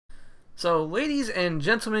So, ladies and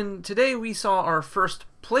gentlemen, today we saw our first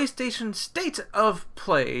PlayStation State of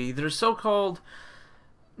Play, their so-called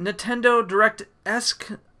Nintendo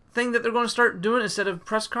Direct-esque thing that they're going to start doing instead of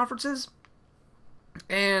press conferences.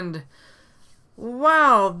 And,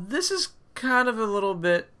 wow, this is kind of a little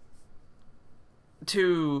bit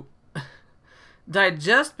to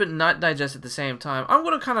digest, but not digest at the same time. I'm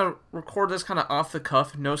going to kind of record this kind of off the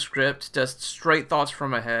cuff, no script, just straight thoughts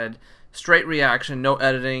from my head, straight reaction, no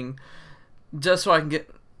editing, just so I can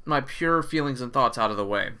get my pure feelings and thoughts out of the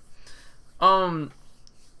way. Well,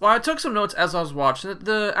 I took some notes as I was watching it.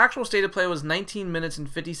 The actual state of play was 19 minutes and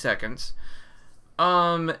 50 seconds.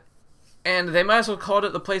 And they might as well call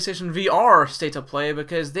it the PlayStation VR state of play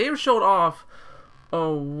because they showed off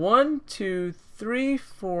 1, 2, 3,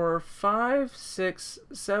 4, 5, 6,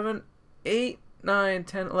 7, 8, 9,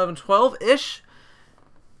 10, 11, 12-ish.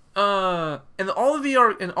 And all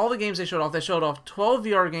the games they showed off 12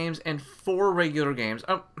 VR games and 4 regular games.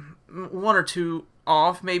 1 or 2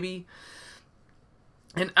 off, maybe.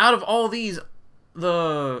 And out of all these,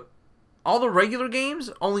 all the regular games,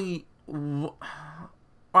 only...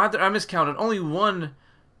 I miscounted. Only 1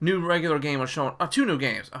 new regular game was shown. 2 new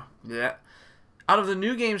games. Oh, yeah. Out of the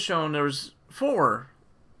new games shown, there was 4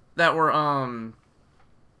 that were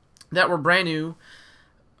brand new.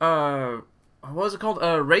 What was it called?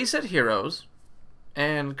 Ready Set Heroes,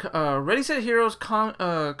 and Ready Set Heroes,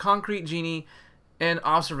 Concrete Genie, and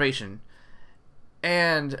Observation.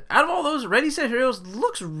 And out of all those, Ready Set Heroes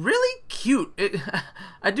looks really cute.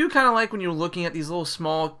 I do kind of like when you're looking at these little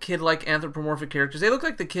small kid-like anthropomorphic characters. They look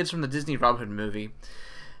like the kids from the Disney Robin Hood movie.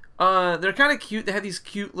 They're kind of cute. They have these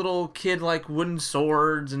cute little kid-like wooden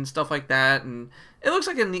swords and stuff like that, and it looks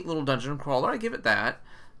like a neat little dungeon crawler. I give it that.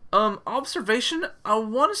 Observation, I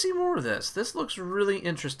want to see more of this. This looks really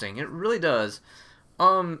interesting. It really does.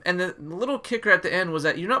 And the little kicker at the end was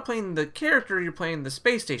that you're not playing the character, you're playing the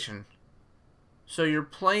space station. So you're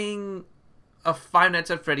playing a Five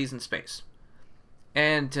Nights at Freddy's in space.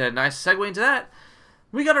 And nice segue into that,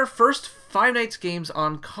 we got our first Five Nights games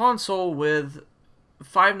on console with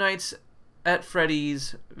Five Nights at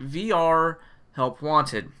Freddy's VR Help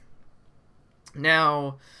Wanted.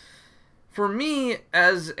 Now, for me,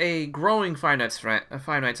 as a growing Five Nights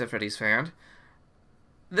at Freddy's fan,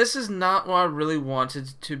 this is not what I really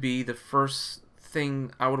wanted to be the first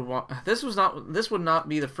thing I would want. This would not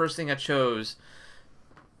be the first thing I chose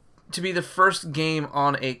to be the first game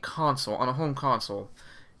on a console, on a home console.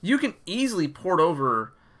 You can easily port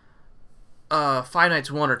over Five Nights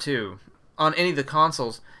 1 or 2 on any of the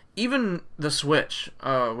consoles, even the Switch,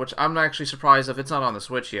 which I'm actually surprised if it's not on the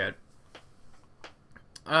Switch yet.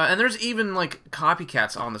 And there's even like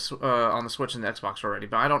copycats on the Switch and the Xbox already,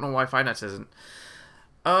 but I don't know why Five Nights isn't.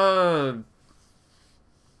 And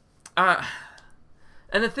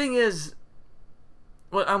the thing is,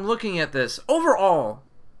 what I'm looking at this overall,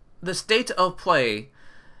 the state of play,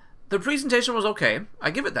 the presentation was okay.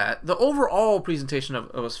 I give it that. The overall presentation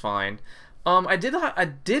of it was fine. I did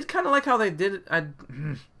kind of like how they did it.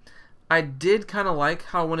 I did kind of like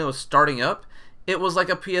how when it was starting up, it was like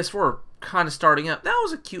a PS4 kind of starting up. That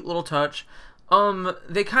was a cute little touch.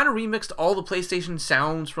 They kind of remixed all the PlayStation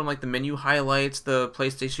sounds from like the menu highlights, the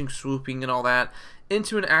PlayStation swooping and all that,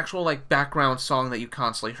 into an actual like background song that you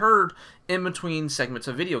constantly heard in between segments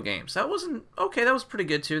of video games. That wasn't okay. That was pretty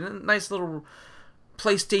good too. Nice little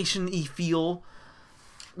PlayStation-y feel.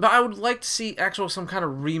 But I would like to see actual some kind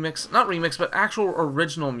of remix, not remix, but actual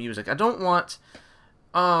original music. I don't want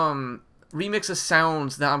remix of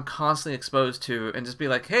sounds that I'm constantly exposed to and just be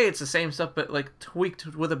like, hey, it's the same stuff but like tweaked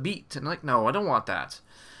with a beat. And like, no, I don't want that.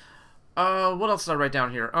 What else did I write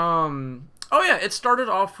down here? Oh yeah, it started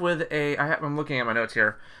off with I'm looking at my notes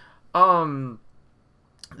here.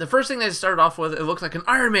 The first thing they started off with, it looked like an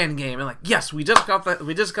Iron Man game, and like, yes, we just got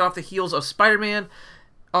off the heels of Spider-Man,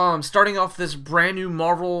 starting off this brand new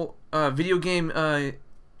Marvel video game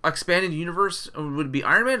expanded universe would be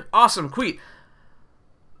Iron Man. Awesome, sweet.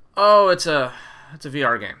 Oh, it's a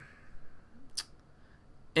VR game.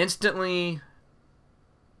 Instantly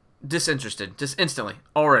disinterested, just instantly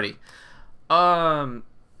already. I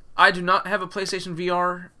do not have a PlayStation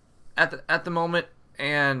VR at the moment,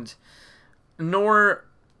 and nor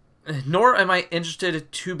am I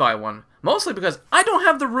interested to buy one. Mostly because I don't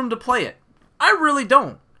have the room to play it. I really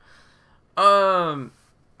don't.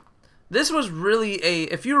 This was really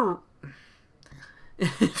if you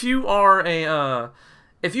are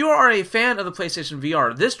a fan of the PlayStation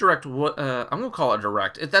VR, this direct, I'm gonna call it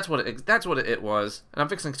direct. That's what it was, and I'm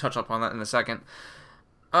fixing to touch up on that in a second.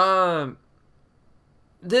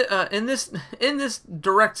 In this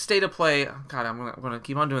direct state of play, God, I'm gonna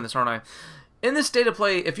keep on doing this, aren't I? in this state of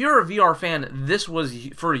play, if you're a VR fan, this was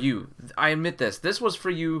for you. I admit this. This was for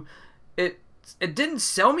you. It didn't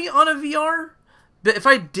sell me on a VR, but if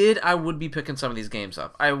I did, I would be picking some of these games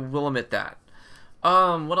up. I will admit that.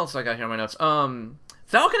 What else I got here in my notes?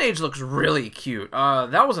 Falcon Age looks really cute.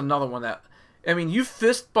 That was another one that, I mean, you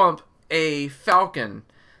fist bump a Falcon,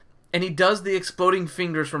 and he does the exploding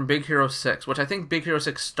fingers from Big Hero 6, which I think Big Hero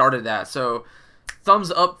 6 started that. So,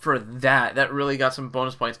 thumbs up for that. That really got some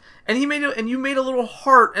bonus points. And you made a little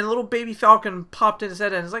heart, and a little baby Falcon popped in his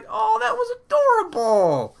head, and it's like, oh, that was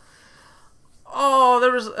adorable. Oh,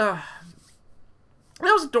 that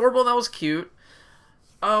was adorable. That was cute.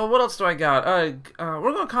 What else do I got?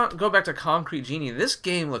 We're gonna go back to Concrete Genie. This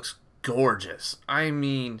game looks gorgeous. I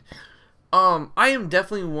mean, I am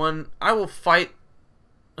definitely one. I will fight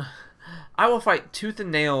tooth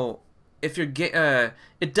and nail if you're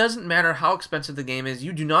it doesn't matter how expensive the game is.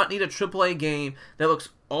 You do not need a AAA game that looks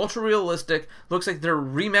ultra realistic, looks like they're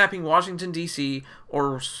remapping Washington D.C.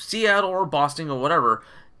 or Seattle or Boston or whatever.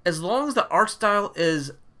 As long as the art style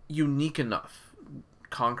is unique enough.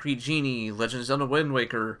 Concrete Genie, Legend of Zelda Wind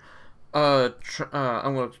Waker, I'm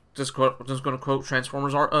gonna just gonna quote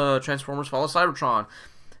Transformers Fall of Cybertron.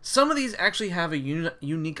 Some of these actually have a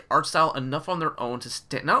unique art style enough on their own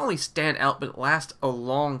to not only stand out but last a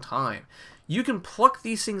long time. You can pluck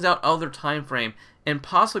these things out of their time frame and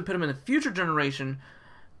possibly put them in a future generation,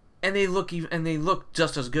 and they look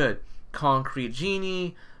just as good. Concrete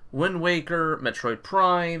Genie, Wind Waker, Metroid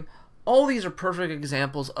Prime. All these are perfect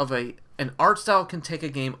examples of an art style can take a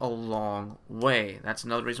game a long way. That's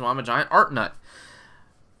another reason why I'm a giant art nut.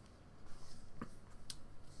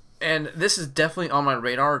 And this is definitely on my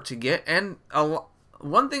radar to get. And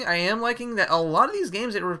one thing I am liking, that a lot of these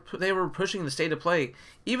games they were pushing the state of play,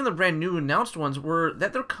 even the brand new announced ones, were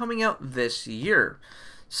that they're coming out this year.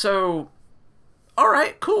 So, all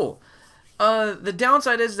right, cool. The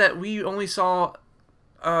downside is that we only saw,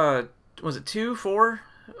 was it four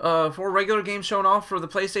regular games shown off for the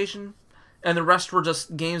PlayStation, and the rest were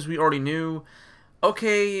just games we already knew.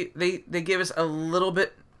 Okay, they gave us a little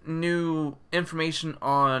bit new information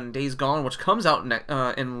on Days Gone, which comes out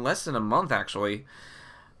in less than a month, actually.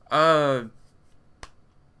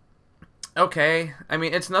 Okay, I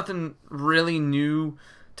mean, it's nothing really new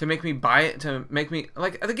to make me buy it, to make me,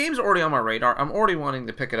 like, the game's already on my radar. I'm already wanting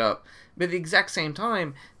to pick it up. But at the exact same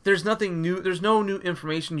time, there's nothing new, there's no new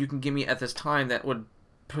information you can give me at this time that would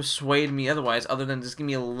persuade me otherwise, other than just give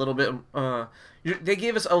me a little bit, they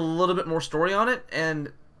gave us a little bit more story on it,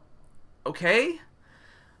 and okay.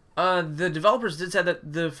 The developers did say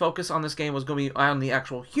that the focus on this game was going to be on the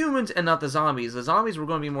actual humans and not the zombies. The zombies were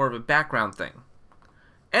going to be more of a background thing.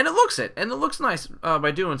 And it looks nice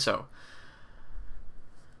by doing so.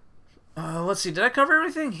 Let's see, did I cover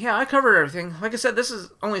everything? Yeah, I covered everything. Like I said, this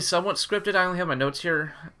is only somewhat scripted. I only have my notes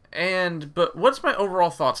here. But what's my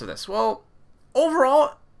overall thoughts of this? Well,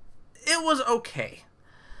 overall, it was okay.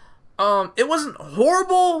 It wasn't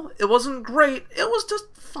horrible. It wasn't great. It was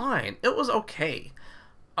just fine. It was okay.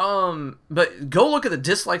 But go look at the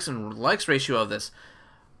dislikes and likes ratio of this.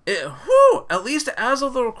 At least as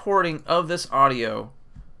of the recording of this audio.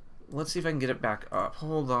 Let's see if I can get it back up.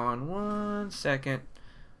 Hold on 1 second.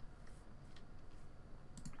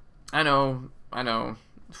 I know.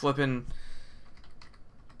 Flipping.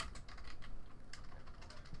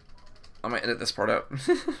 I might edit this part out.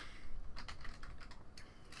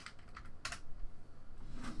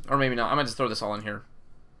 Or maybe not. I might just throw this all in here,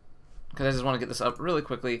 because I just want to get this up really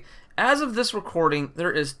quickly. As of this recording,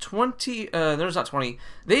 there is 20, there's not 20.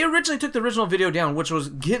 They originally took the original video down, which was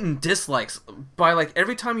getting dislikes. By, like,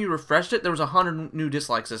 every time you refreshed it, there was 100 new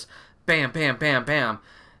dislikes. Just bam, bam, bam, bam.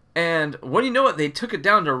 And when you know it, they took it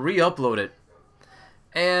down to re-upload it.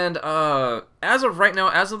 And, as of right now,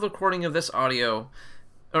 as of the recording of this audio,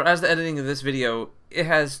 or as the editing of this video, it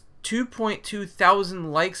has 2.2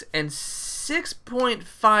 thousand likes and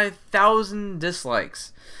 6.5 thousand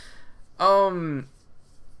dislikes.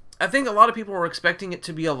 I think a lot of people were expecting it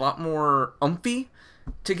to be a lot more umphy,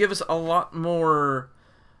 to give us a lot more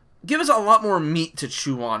meat to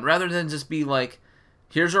chew on, rather than just be like,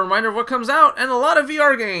 here's a reminder of what comes out, and a lot of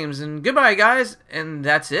VR games, and goodbye, guys, and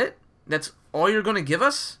that's it? That's all you're going to give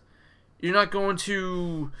us? You're not going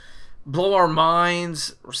to blow our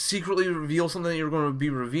minds, or secretly reveal something that you're going to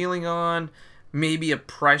be revealing on? Maybe a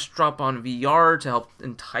price drop on VR to help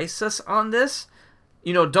entice us on this?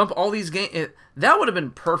 You know, dump all these games. That would have been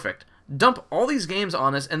perfect. Dump all these games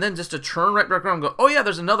on us, and then just to turn right back around and go, oh yeah,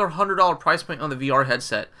 there's another $100 price point on the VR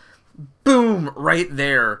headset. Boom! Right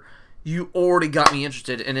there. You already got me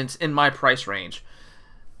interested, and it's in my price range.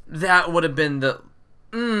 That would have been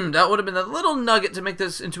That would have been a little nugget to make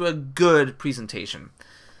this into a good presentation.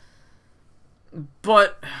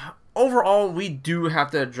 But overall, we do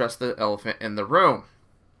have to address the elephant in the room.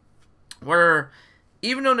 Where,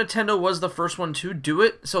 even though Nintendo was the first one to do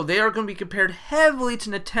it, so they are going to be compared heavily to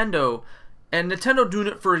Nintendo, and Nintendo doing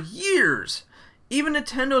it for years. Even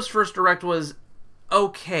Nintendo's first Direct was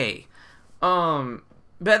okay. But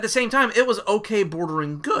at the same time, it was okay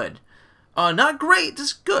bordering good. Not great,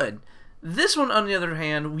 just good. This one, on the other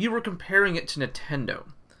hand, we were comparing it to Nintendo.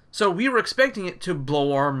 So we were expecting it to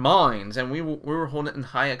blow our minds, and we were holding it in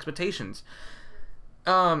high expectations.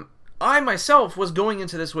 I myself was going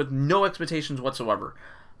into this with no expectations whatsoever.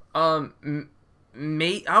 I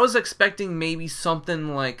was expecting maybe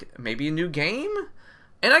something like maybe a new game,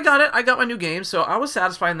 and I got it. I got my new game, so I was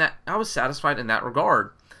satisfied in that. I was satisfied in that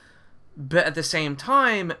regard. But at the same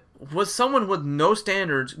time, was someone with no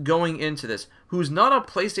standards going into this, who's not a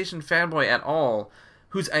PlayStation fanboy at all,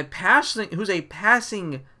 who's a passing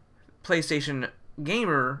PlayStation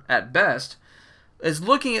gamer at best, is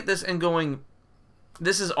looking at this and going,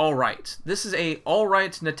 this is alright. This is a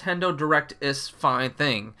alright Nintendo Direct-is fine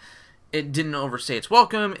thing. It didn't overstay its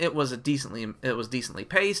welcome. It was decently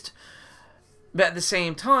paced. But at the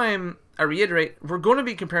same time, I reiterate, we're going to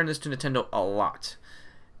be comparing this to Nintendo a lot.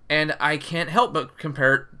 And I can't help but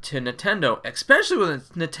compare it to Nintendo, especially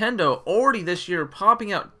with Nintendo already this year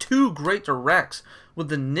popping out 2 great Directs, with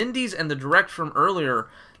the Nindies and the Direct from earlier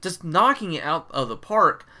just knocking it out of the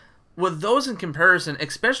park. With those in comparison,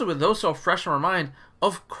 especially with those so fresh in our mind,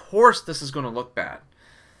 of course this is going to look bad.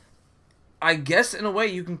 I guess in a way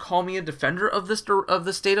you can call me a defender of the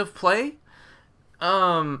state of play.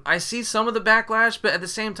 I see some of the backlash, but at the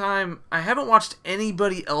same time, I haven't watched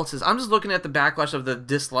anybody else's. I'm just looking at the backlash of the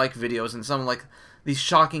dislike videos and some like these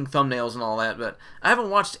shocking thumbnails and all that, but I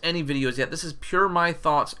haven't watched any videos yet. This is pure my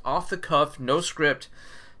thoughts, off the cuff, no script,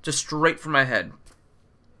 just straight from my head.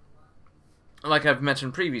 Like I've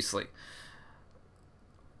mentioned previously.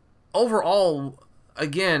 Overall,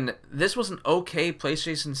 again, this was an okay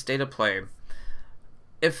PlayStation State of Play.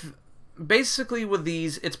 If basically with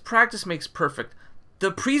these, it's practice makes perfect.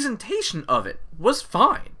 The presentation of it was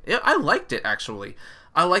fine. I liked it, actually.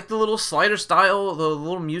 I liked the little slider style, the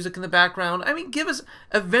little music in the background. I mean,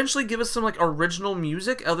 eventually give us some like original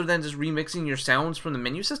music other than just remixing your sounds from the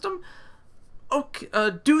menu system. Okay,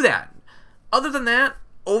 do that. Other than that,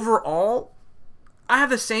 overall, I have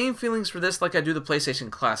the same feelings for this like I do the PlayStation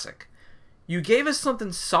Classic. You gave us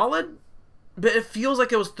something solid, but it feels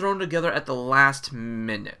like it was thrown together at the last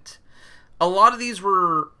minute. A lot of these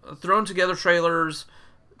were thrown together trailers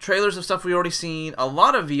of stuff we already seen, a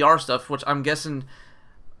lot of VR stuff, which I'm guessing,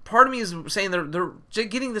 part of me is saying they're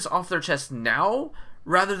getting this off their chest now,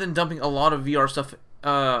 rather than dumping a lot of VR stuff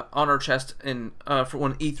on our chest for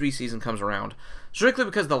when E3 season comes around. Strictly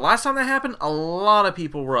because the last time that happened, a lot of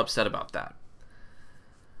people were upset about that.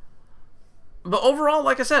 But overall,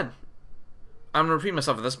 like I said, I'm going to repeat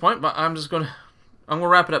myself at this point, but I'm going to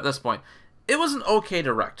wrap it up at this point. It was an okay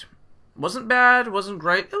Direct. Wasn't bad, wasn't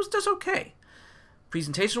great, it was just okay.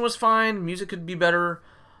 Presentation was fine, music could be better.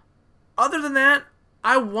 Other than that,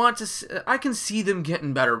 I can see them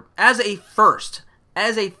getting better. As a first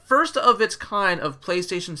of its kind of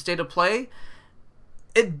PlayStation State of Play,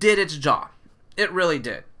 it did its job. It really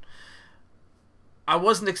did. I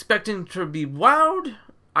wasn't expecting to be wowed.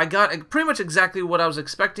 I got pretty much exactly what I was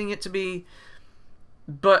expecting it to be.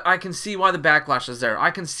 But I can see why the backlash is there.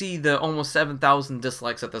 I can see the almost 7,000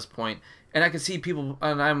 dislikes at this point, and I can see people.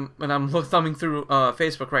 And I'm thumbing through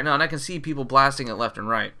Facebook right now, and I can see people blasting it left and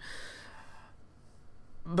right.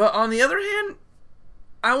 But on the other hand,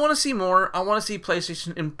 I want to see more. I want to see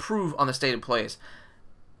PlayStation improve on the state of plays.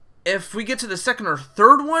 If we get to the second or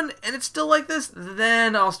third one and it's still like this,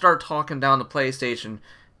 then I'll start talking down to PlayStation.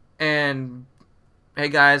 And hey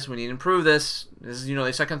guys, we need to improve this. This is,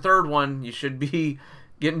 the second, third one. You should be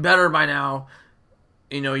getting better by now.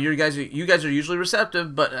 You guys are usually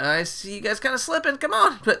receptive, but I see you guys kind of slipping. Come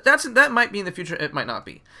on, but that might be in the future. It might not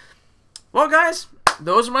be. Well, guys,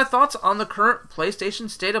 those are my thoughts on the current PlayStation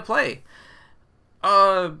State of Play.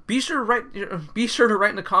 Be sure to write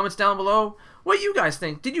in the comments down below what you guys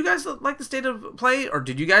think. Did you guys like the State of Play, or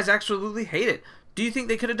did you guys absolutely hate it? Do you think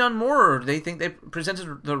they could have done more, or do they think they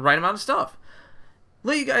presented the right amount of stuff?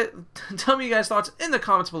 Tell me you guys' thoughts in the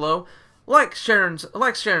comments below. Like, share, and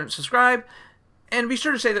subscribe, and be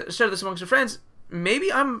sure to share this amongst your friends.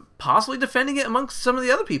 Maybe I'm possibly defending it amongst some of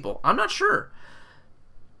the other people. I'm not sure.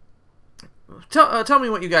 Tell me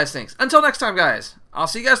what you guys think. Until next time, guys. I'll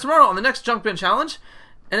see you guys tomorrow on the next Junk Bin Challenge.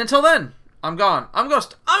 And until then, I'm gone. I'm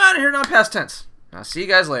Ghost. I'm out of here, not past tense. I'll see you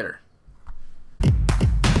guys later.